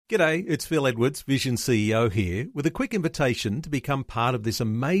G'day, it's Phil Edwards, Vision CEO here, with a quick invitation to become part of this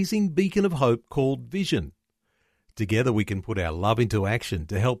amazing beacon of hope called Vision. Together we can put our love into action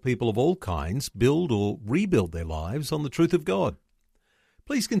to help people of all kinds build or rebuild their lives on the truth of God.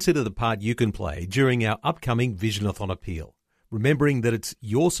 Please consider the part you can play during our upcoming Visionathon appeal, remembering that it's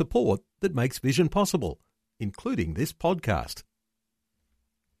your support that makes Vision possible, including this podcast.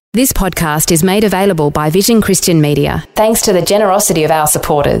 This podcast is made available by Vision Christian Media, thanks to the generosity of our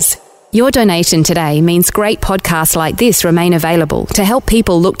supporters. Your donation today means great podcasts like this remain available to help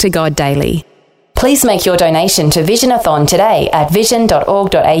people look to God daily. Please make your donation to Visionathon today at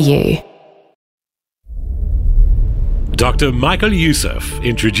vision.org.au. Dr. Michael Youssef,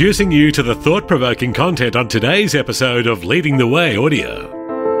 introducing you to the thought-provoking content on today's episode of Leading the Way Audio.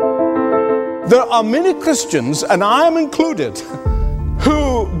 There are many Christians, and I am included,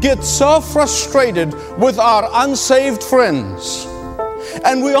 who get so frustrated with our unsaved friends.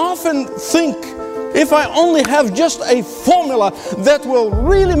 And we often think, if I only have just a formula that will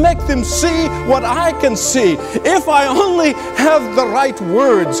really make them see what I can see, if I only have the right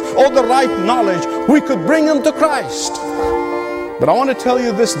words or the right knowledge, we could bring them to Christ. But I want to tell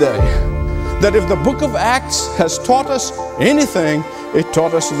you this day, that if the book of Acts has taught us anything, it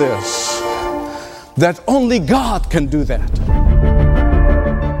taught us this, that only God can do that.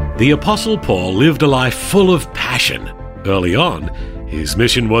 The Apostle Paul lived a life full of passion. Early on, his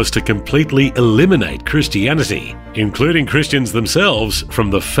mission was to completely eliminate Christianity, including Christians themselves,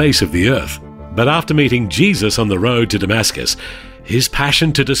 from the face of the earth. But after meeting Jesus on the road to Damascus, his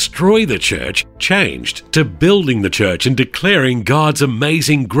passion to destroy the church changed to building the church and declaring God's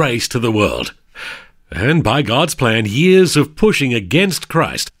amazing grace to the world. And by God's plan, years of pushing against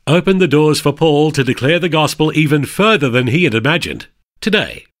Christ opened the doors for Paul to declare the gospel even further than he had imagined.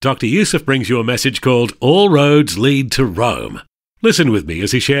 Today, Dr. Youssef brings you a message called All Roads Lead to Rome. Listen with me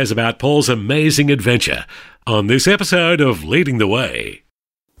as he shares about Paul's amazing adventure on this episode of Leading the Way.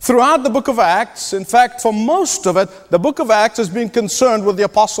 Throughout the book of Acts, in fact, for most of it, the book of Acts has been concerned with the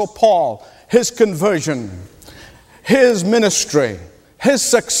Apostle Paul, his conversion, his ministry, his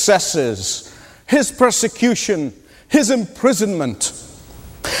successes, his persecution, his imprisonment.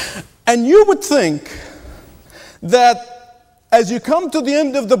 And you would think that as you come to the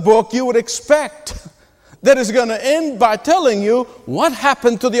end of the book, you would expect that it's going to end by telling you what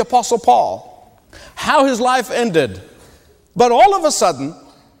happened to the Apostle Paul, how his life ended. But all of a sudden,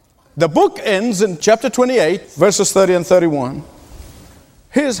 the book ends in chapter 28, verses 30 and 31.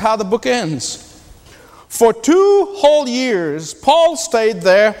 Here's how the book ends. For 2 whole years, Paul stayed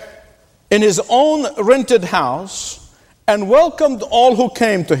there in his own rented house and welcomed all who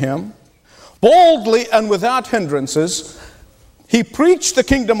came to him. Boldly and without hindrances, he preached the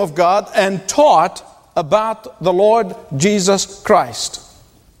kingdom of God and taught about the Lord Jesus Christ.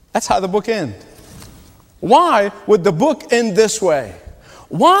 That's how the book ends. Why would the book end this way?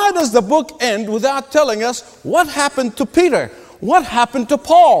 Why does the book end without telling us what happened to Peter? What happened to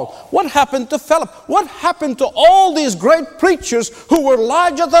Paul? What happened to Philip? What happened to all these great preachers who were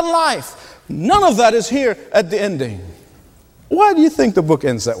larger than life? None of that is here at the ending. Why do you think the book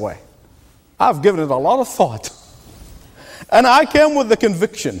ends that way? I've given it a lot of thought. And I came with the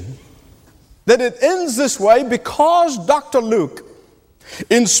conviction that it ends this way because Dr. Luke,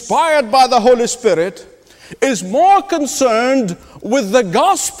 inspired by the Holy Spirit, is more concerned with the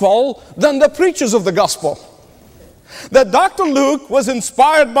gospel than the preachers of the gospel. That Dr. Luke was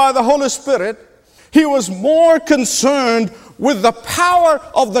inspired by the Holy Spirit. He was more concerned with the power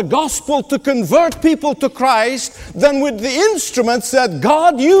of the gospel to convert people to Christ than with the instruments that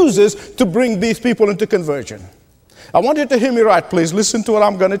God uses to bring these people into conversion. I want you to hear me right, please. Listen to what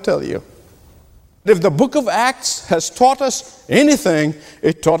I'm going to tell you. If the book of Acts has taught us anything,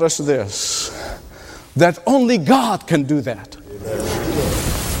 it taught us this, that only God can do that.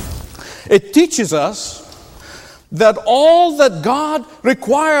 It teaches us that all that God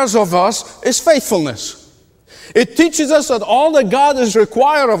requires of us is faithfulness. It teaches us that all that God is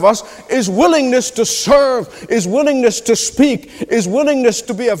required of us is willingness to serve, is willingness to speak, is willingness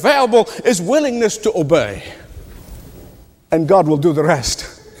to be available, is willingness to obey. And God will do the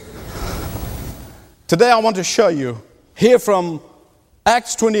rest. Today I want to show you, here from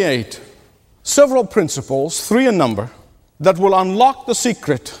Acts 28, several principles, 3 in number, that will unlock the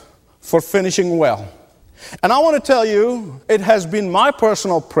secret for finishing well. And I want to tell you, it has been my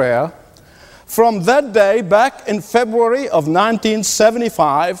personal prayer from that day back in February of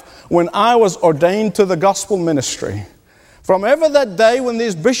 1975 when I was ordained to the gospel ministry. From ever that day when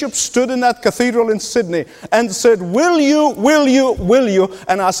these bishops stood in that cathedral in Sydney and said, will you?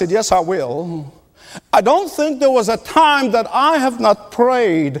 And I said, yes, I will. I don't think there was a time that I have not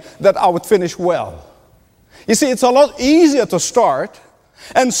prayed that I would finish well. You see, it's a lot easier to start,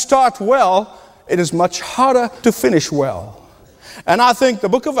 and start well. It is much harder to finish well. And I think the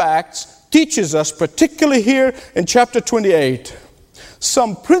book of Acts teaches us, particularly here in chapter 28,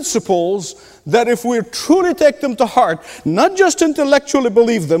 some principles that if we truly take them to heart, not just intellectually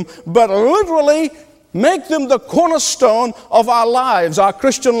believe them, but literally make them the cornerstone of our lives, our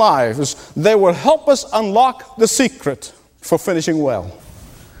Christian lives, they will help us unlock the secret for finishing well.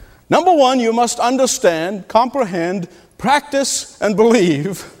 Number one, you must understand, comprehend, practice, and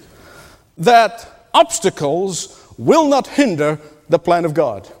believe that obstacles will not hinder the plan of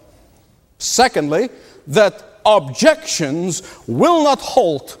God. Secondly, that objections will not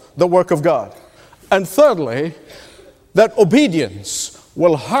halt the work of God. And thirdly, that obedience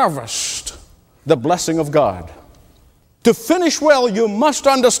will harvest the blessing of God. To finish well, you must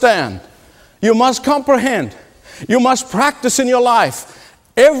understand, you must comprehend, you must practice in your life.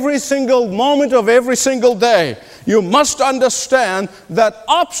 Every single moment of every single day, you must understand that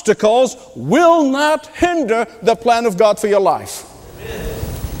obstacles will not hinder the plan of God for your life.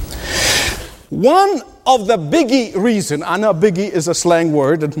 One of the biggie reason, I know biggie is a slang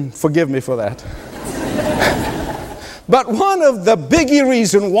word, and forgive me for that. But one of the biggie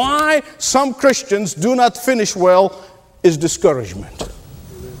reason why some Christians do not finish well is discouragement.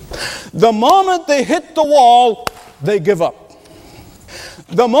 The moment they hit the wall, they give up.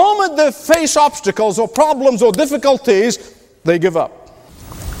 The moment they face obstacles or problems or difficulties, they give up.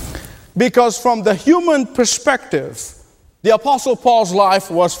 Because from the human perspective, the Apostle Paul's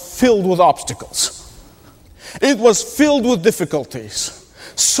life was filled with obstacles. It was filled with difficulties.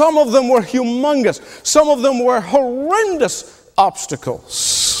 Some of them were humongous. Some of them were horrendous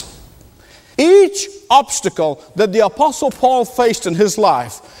obstacles. Each obstacle that the Apostle Paul faced in his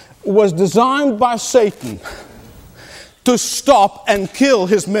life was designed by Satan to stop and kill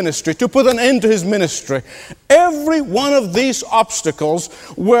his ministry, to put an end to his ministry. Every one of these obstacles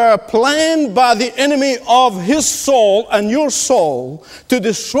were planned by the enemy of his soul and your soul to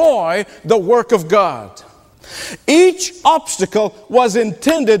destroy the work of God. Each obstacle was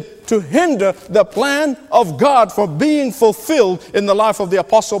intended to hinder the plan of God for being fulfilled in the life of the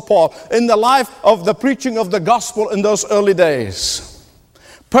Apostle Paul, in the life of the preaching of the gospel in those early days.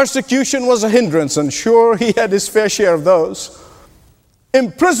 Persecution was a hindrance, and sure, he had his fair share of those.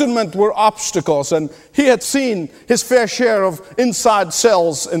 Imprisonment were obstacles, and he had seen his fair share of inside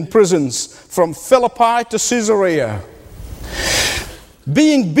cells in prisons from Philippi to Caesarea.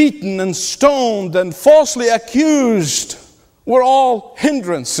 Being beaten and stoned and falsely accused were all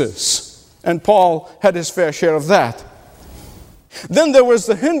hindrances, and Paul had his fair share of that. Then there was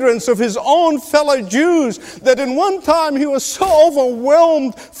the hindrance of his own fellow Jews, that in one time he was so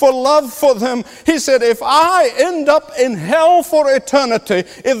overwhelmed for love for them. He said, if I end up in hell for eternity,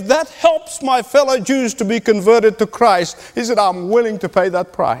 if that helps my fellow Jews to be converted to Christ, he said, I'm willing to pay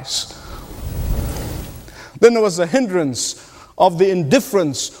that price. Then there was the hindrance of the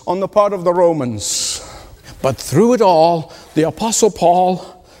indifference on the part of the Romans. But through it all, the Apostle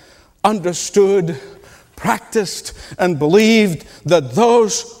Paul understood, practiced, and believed that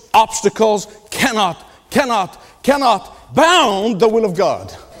those obstacles cannot bound the will of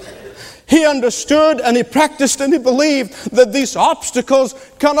God. He understood and he practiced and he believed that these obstacles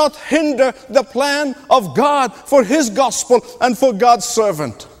cannot hinder the plan of God for His gospel and for God's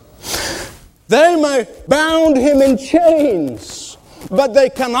servant. They may bound him in chains, but they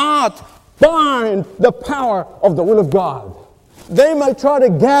cannot bind the power of the will of God. They may try to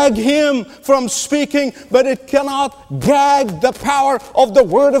gag him from speaking, but it cannot gag the power of the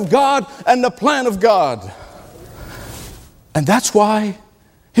Word of God and the plan of God. And that's why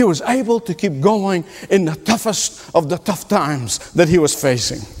he was able to keep going in the toughest of the tough times that he was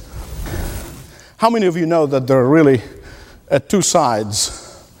facing. How many of you know that there are really two sides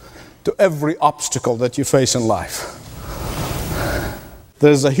to every obstacle that you face in life?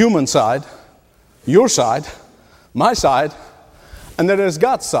 There's a human side, your side, my side, and there is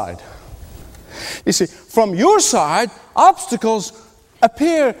God's side. You see, from your side, obstacles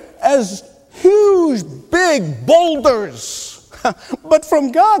appear as huge, big boulders. But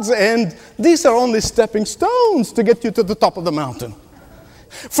from God's end, these are only stepping stones to get you to the top of the mountain.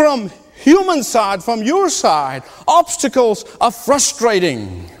 From human side, from your side, obstacles are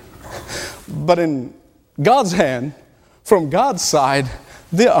frustrating. But in God's hand, from God's side,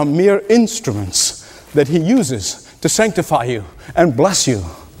 they are mere instruments that He uses to sanctify you and bless you.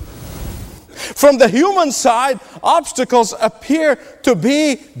 From the human side, obstacles appear to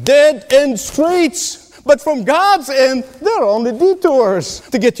be dead-end streets. But from God's end, they're only detours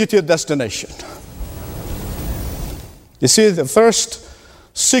to get you to your destination. You see, the first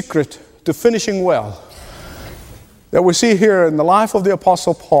secret to finishing well that we see here in the life of the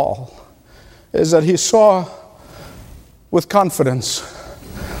Apostle Paul is that he saw with confidence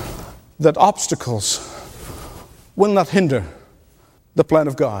that obstacles will not hinder the plan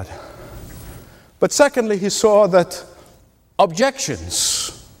of God. But secondly, he saw that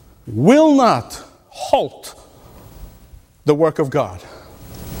objections will not halt the work of God.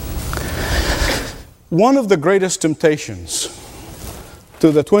 One of the greatest temptations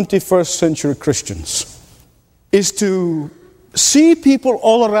to the 21st century Christians is to see people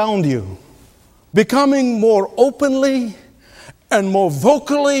all around you becoming more openly and more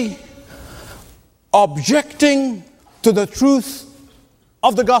vocally objecting to the truth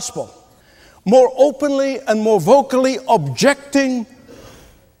of the gospel. More openly and more vocally objecting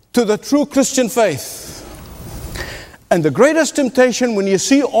to the true Christian faith. And the greatest temptation when you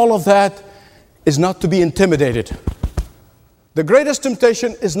see all of that is not to be intimidated. The greatest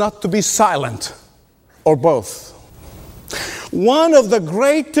temptation is not to be silent, or both. One of the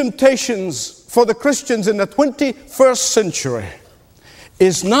great temptations for the Christians in the 21st century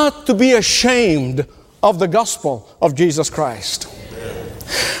is not to be ashamed of the gospel of Jesus Christ.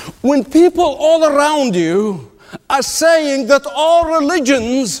 When people all around you are saying that all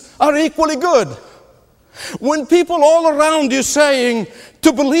religions are equally good, when people all around you saying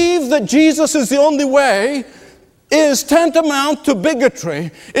to believe that Jesus is the only way is tantamount to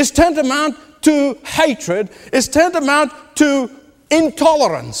bigotry, is tantamount to hatred, is tantamount to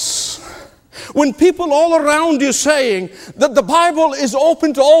intolerance. When people all around you saying that the Bible is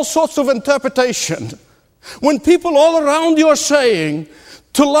open to all sorts of interpretation, when people all around you are saying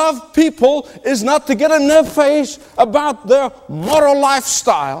to love people is not to get in their face about their moral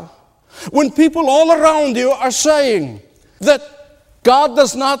lifestyle, when people all around you are saying that God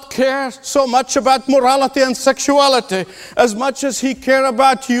does not care so much about morality and sexuality as much as He cares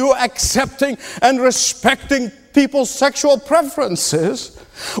about you accepting and respecting people's sexual preferences,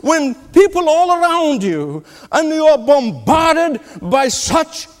 when people all around you and you are bombarded by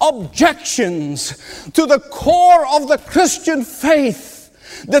such objections to the core of the Christian faith,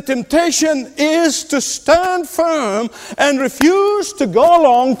 the temptation is to stand firm and refuse to go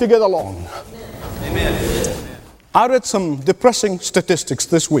along to get along. Amen. I read some depressing statistics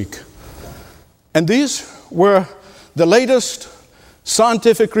this week, and these were the latest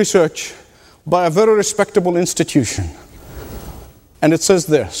scientific research by a very respectable institution. And it says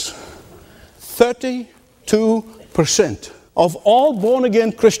this: 32% of all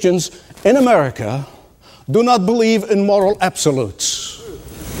born-again Christians in America do not believe in moral absolutes.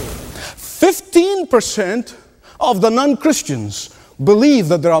 15% of the non-Christians believe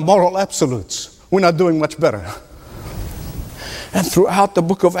that there are moral absolutes. We're not doing much better. And throughout the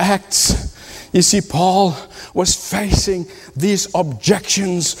book of Acts, you see Paul was facing these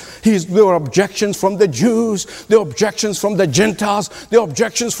objections. There were objections from the Jews, there were objections from the Gentiles, there were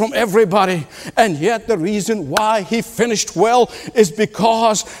objections from everybody. And yet the reason why he finished well is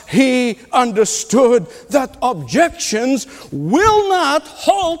because he understood that objections will not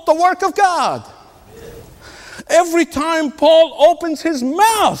halt the work of God. Every time Paul opens his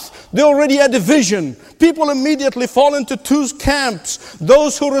mouth, they already had division. People immediately fall into two camps.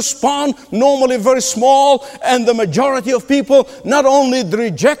 Those who respond, normally very small, and the majority of people not only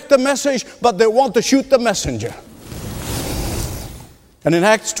reject the message, but they want to shoot the messenger. And in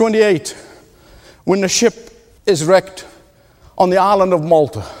Acts 28, when the ship is wrecked on the island of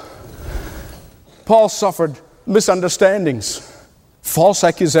Malta, Paul suffered misunderstandings, false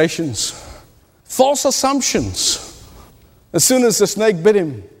accusations, false assumptions. As soon as the snake bit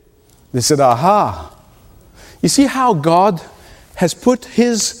him, they said, aha. You see how God has put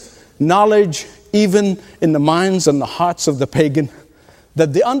His knowledge even in the minds and the hearts of the pagan,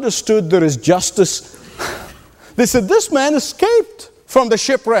 that they understood there is justice. They said, this man escaped from the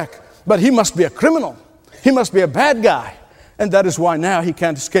shipwreck, but he must be a criminal. He must be a bad guy. And that is why now he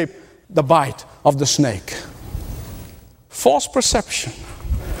can't escape the bite of the snake. False perception.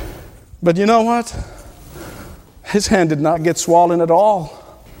 But you know what? His hand did not get swollen at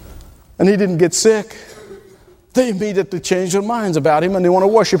all. And he didn't get sick. They immediately changed their minds about him and they want to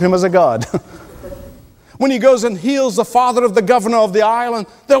worship him as a god. When he goes and heals the father of the governor of the island,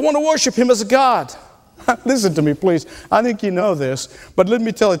 they want to worship him as a god. Listen to me, please. I think you know this, but let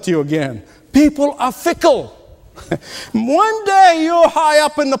me tell it to you again. People are fickle. One day you're high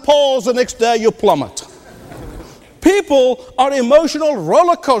up in the polls, the next day you plummet. People are emotional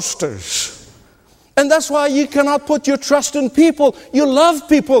roller coasters. And that's why you cannot put your trust in people. You love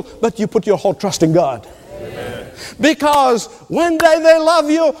people, but you put your whole trust in God. Amen. Because one day they love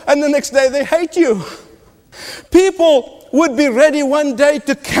you and the next day they hate you. People would be ready one day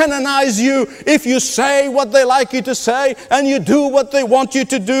to canonize you if you say what they like you to say and you do what they want you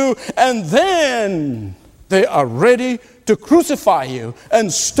to do. And then they are ready to crucify you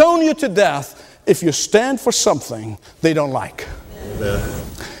and stone you to death if you stand for something they don't like. Amen.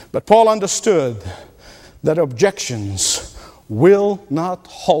 But Paul understood that objections will not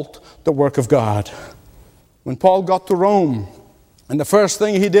halt the work of God. When Paul got to Rome, and the first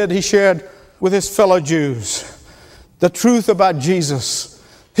thing he did, he shared with his fellow Jews the truth about Jesus.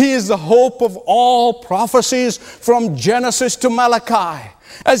 He is the hope of all prophecies from Genesis to Malachi.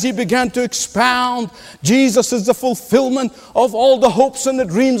 As he began to expound, Jesus is the fulfillment of all the hopes and the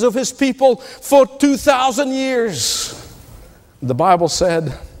dreams of his people for 2,000 years. The Bible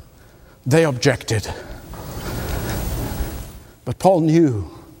said they objected. But Paul knew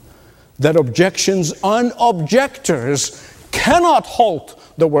that objections and objectors cannot halt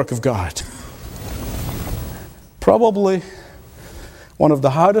the work of God. Probably one of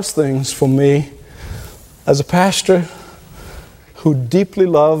the hardest things for me as a pastor who deeply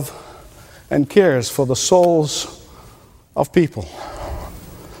loves and cares for the souls of people.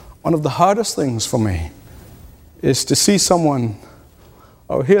 One of the hardest things for me is to see someone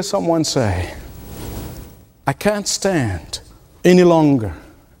or hear someone say, I can't stand any longer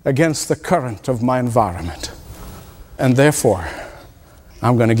against the current of my environment, and therefore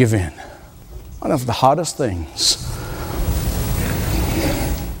I'm going to give in. One of the hardest things.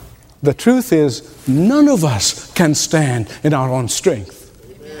 The truth is, none of us can stand in our own strength.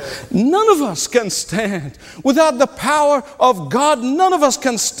 None of us can stand without the power of God. None of us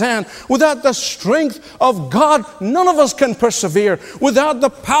can stand without the strength of God. None of us can persevere without the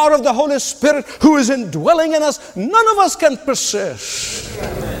power of the Holy Spirit who is indwelling in us. None of us can persist.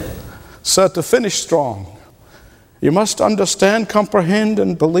 So to finish strong, you must understand, comprehend,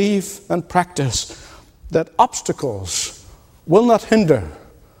 and believe and practice that obstacles will not hinder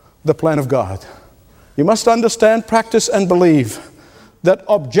the plan of God. You must understand, practice, and believe that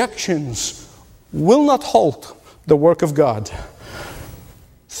objections will not halt the work of God.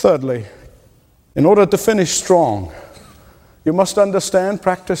 Thirdly, in order to finish strong, you must understand,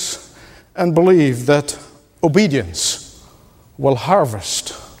 practice, and believe that obedience will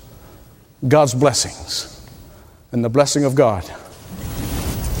harvest God's blessings and the blessing of God.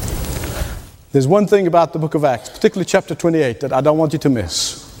 There's one thing about the book of Acts, particularly chapter 28, that I don't want you to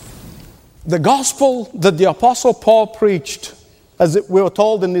miss. The gospel that the Apostle Paul preached, as we were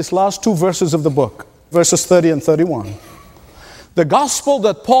told in these last two verses of the book, verses 30 and 31. The gospel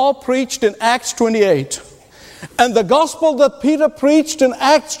that Paul preached in Acts 28 and the gospel that Peter preached in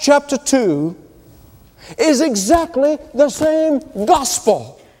Acts chapter 2 is exactly the same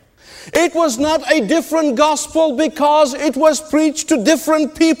gospel. It was not a different gospel because it was preached to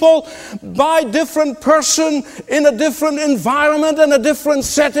different people by different person in a different environment and a different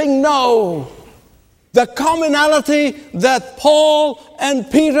setting. No. The commonality that Paul and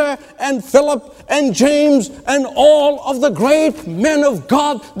Peter and Philip and James and all of the great men of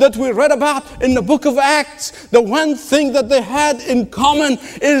God that we read about in the book of Acts, the one thing that they had in common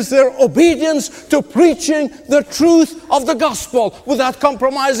is their obedience to preaching the truth of the gospel without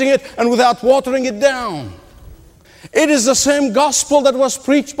compromising it and without watering it down. It is the same gospel that was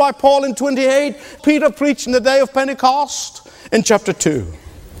preached by Paul in 28, Peter preached in the day of Pentecost in chapter 2.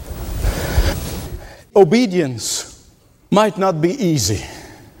 Obedience might not be easy,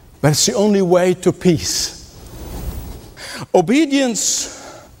 but it's the only way to peace.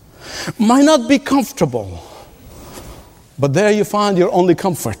 Obedience might not be comfortable, but there you find your only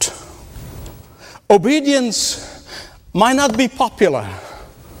comfort. Obedience might not be popular,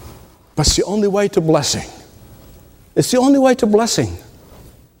 but it's the only way to blessing. It's the only way to blessing.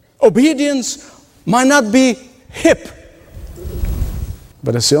 Obedience might not be hip,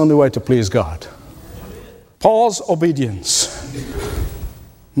 but it's the only way to please God. Paul's obedience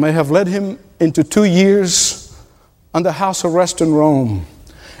may have led him into 2 years under house arrest in Rome.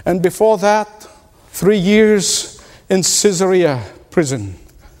 And before that, 3 years in Caesarea prison.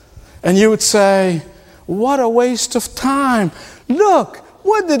 And you would say, what a waste of time. Look,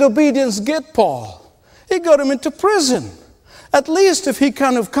 what did obedience get Paul? It got him into prison. At least if he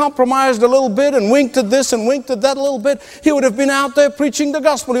kind of compromised a little bit and winked at this and winked at that a little bit, he would have been out there preaching the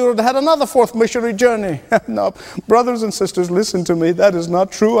gospel. He would have had another fourth missionary journey. No, brothers and sisters, listen to me. That is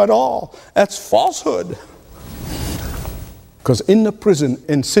not true at all. That's falsehood. Because in the prison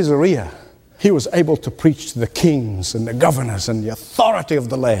in Caesarea, he was able to preach to the kings and the governors and the authority of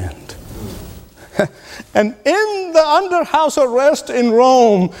the land. And in the under house arrest in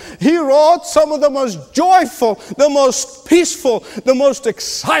Rome, he wrote some of the most joyful, the most peaceful, the most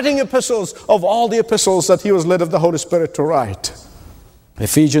exciting epistles of all the epistles that he was led of the Holy Spirit to write.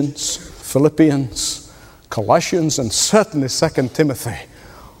 Ephesians, Philippians, Colossians, and certainly 2 Timothy,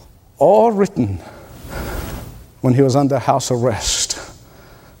 all written when he was under house arrest.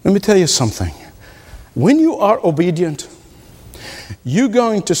 Let me tell you something. When you are obedient, you're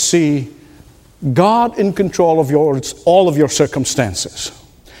going to see God in control of all of your circumstances.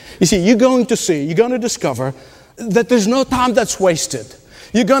 You see, you're going to discover that there's no time that's wasted.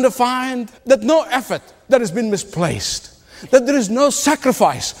 You're going to find that no effort that has been misplaced, that there is no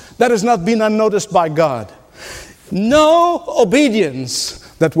sacrifice that has not been unnoticed by God, no obedience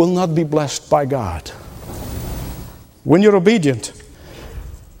that will not be blessed by God. When you're obedient,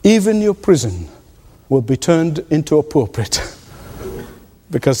 even your prison will be turned into a pulpit,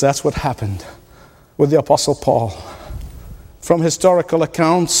 because that's what happened with the Apostle Paul. From historical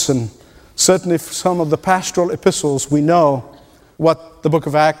accounts and certainly some of the pastoral epistles, we know what the book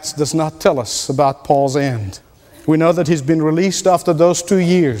of Acts does not tell us about Paul's end. We know that he's been released after those 2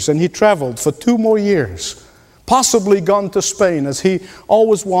 years, and he traveled for 2 more years, possibly gone to Spain as he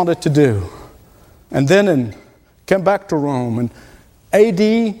always wanted to do. And then came back to Rome in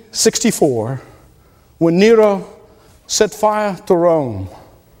AD 64, when Nero set fire to Rome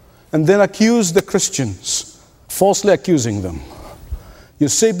and then accused the Christians, falsely accusing them.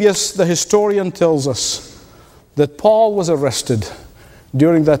 Eusebius, the historian, tells us that Paul was arrested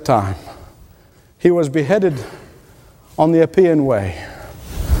during that time. He was beheaded on the Appian Way.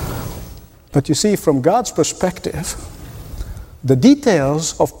 But you see, from God's perspective, the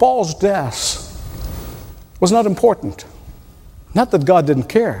details of Paul's death was not important. Not that God didn't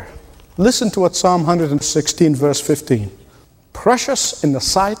care. Listen to what Psalm 116, verse 15. Precious in the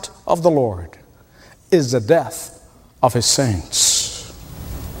sight of the Lord is the death of his saints.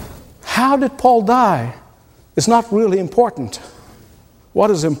 How did Paul die is not really important.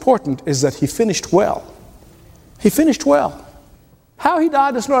 What is important is that he finished well. He finished well. How he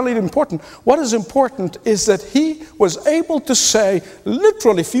died is not really important. What is important is that he was able to say,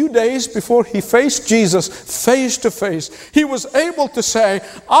 literally a few days before he faced Jesus face to face, he was able to say,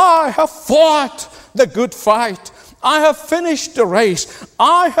 I have fought the good fight. I have finished the race.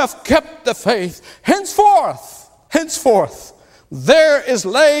 I have kept the faith. Henceforth, there is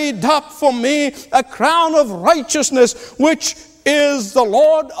laid up for me a crown of righteousness, which is the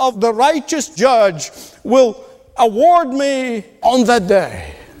Lord of the righteous judge will award me on that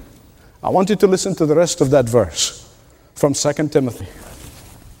day. I want you to listen to the rest of that verse from 2 Timothy.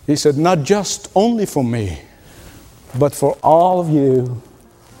 He said, not just only for me, but for all of you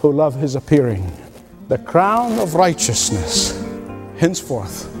who love his appearing. The crown of righteousness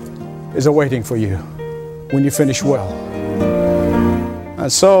henceforth is awaiting for you when you finish well.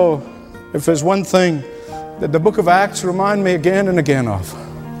 And so, if there's one thing that the book of Acts reminds me again and again of,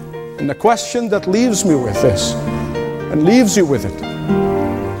 and the question that leaves me with this, and leaves you with it,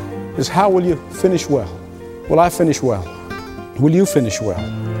 is how will you finish well? Will I finish well? Will you finish well?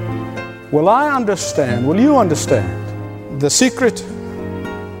 Will I understand, will you understand the secret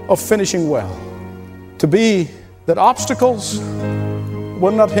of finishing well? To be that obstacles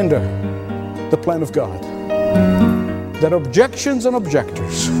will not hinder the plan of God. That objections and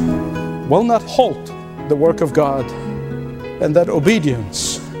objectors will not halt the work of God. And that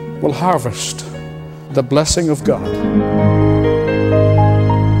obedience will harvest the blessing of God.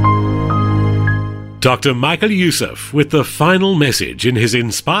 Dr. Michael Youssef with the final message in his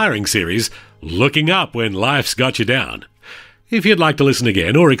inspiring series, Looking Up When Life's Got You Down. If you'd like to listen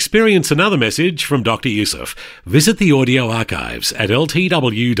again or experience another message from Dr. Youssef, visit the audio archives at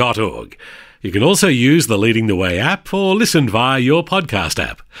ltw.org. You can also use the Leading the Way app or listen via your podcast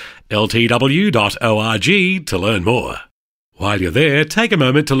app, ltw.org, to learn more. While you're there, take a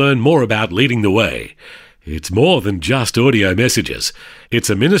moment to learn more about Leading the Way. It's more than just audio messages. It's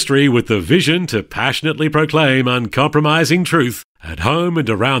a ministry with the vision to passionately proclaim uncompromising truth at home and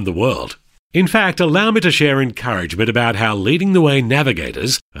around the world. In fact, allow me to share encouragement about how Leading the Way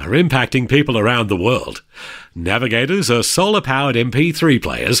navigators are impacting people around the world. Navigators are solar-powered MP3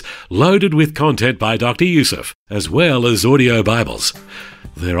 players loaded with content by Dr. Youssef, as well as audio Bibles.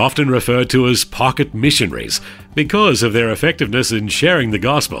 They're often referred to as pocket missionaries because of their effectiveness in sharing the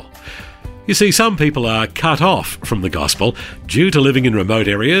gospel. You see, some people are cut off from the gospel due to living in remote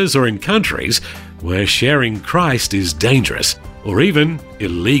areas or in countries where sharing Christ is dangerous or even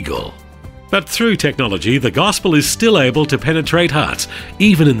illegal. But through technology, the gospel is still able to penetrate hearts,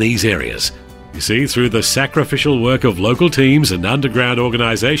 even in these areas. You see, through the sacrificial work of local teams and underground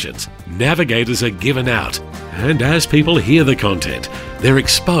organisations, navigators are given out. And as people hear the content, they're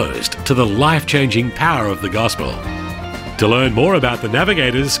exposed to the life-changing power of the gospel. To learn more about the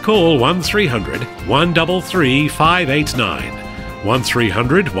navigators, call 1300 133 589,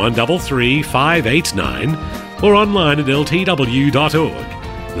 1300 133 589, or online at ltw.org.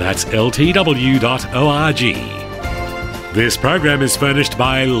 That's ltw.org. This program is furnished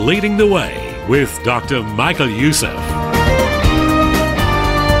by Leading the Way with Dr. Michael Youssef.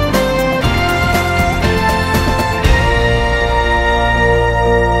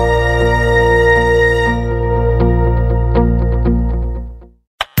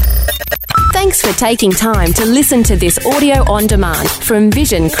 Thanks for taking time to listen to this audio on demand from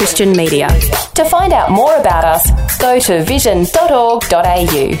Vision Christian Media. To find out more about us, go to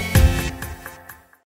vision.org.au.